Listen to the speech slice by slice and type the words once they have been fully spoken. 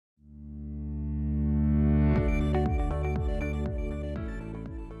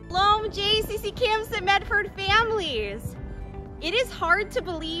JCC Camps at Medford families. It is hard to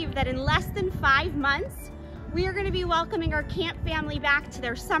believe that in less than 5 months, we are going to be welcoming our camp family back to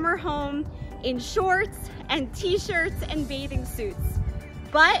their summer home in shorts and t-shirts and bathing suits.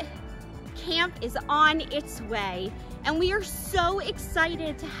 But camp is on its way, and we are so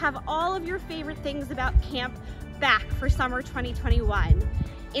excited to have all of your favorite things about camp back for summer 2021.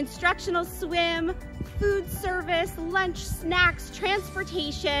 Instructional swim, food service, lunch, snacks,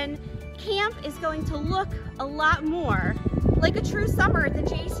 transportation. Camp is going to look a lot more like a true summer at the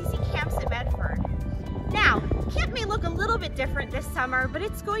JCC Camps at Medford. Now, camp may look a little bit different this summer, but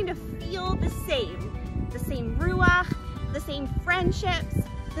it's going to feel the same. The same ruach, the same friendships,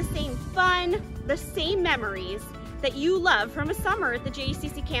 the same fun, the same memories that you love from a summer at the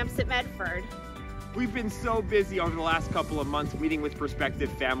JCC Camps at Medford. We've been so busy over the last couple of months meeting with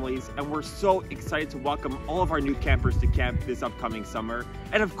prospective families, and we're so excited to welcome all of our new campers to camp this upcoming summer.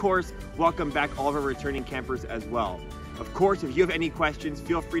 And of course, welcome back all of our returning campers as well. Of course, if you have any questions,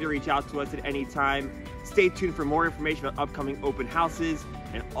 feel free to reach out to us at any time. Stay tuned for more information about upcoming open houses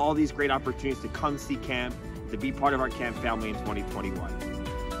and all these great opportunities to come see camp, to be part of our camp family in 2021.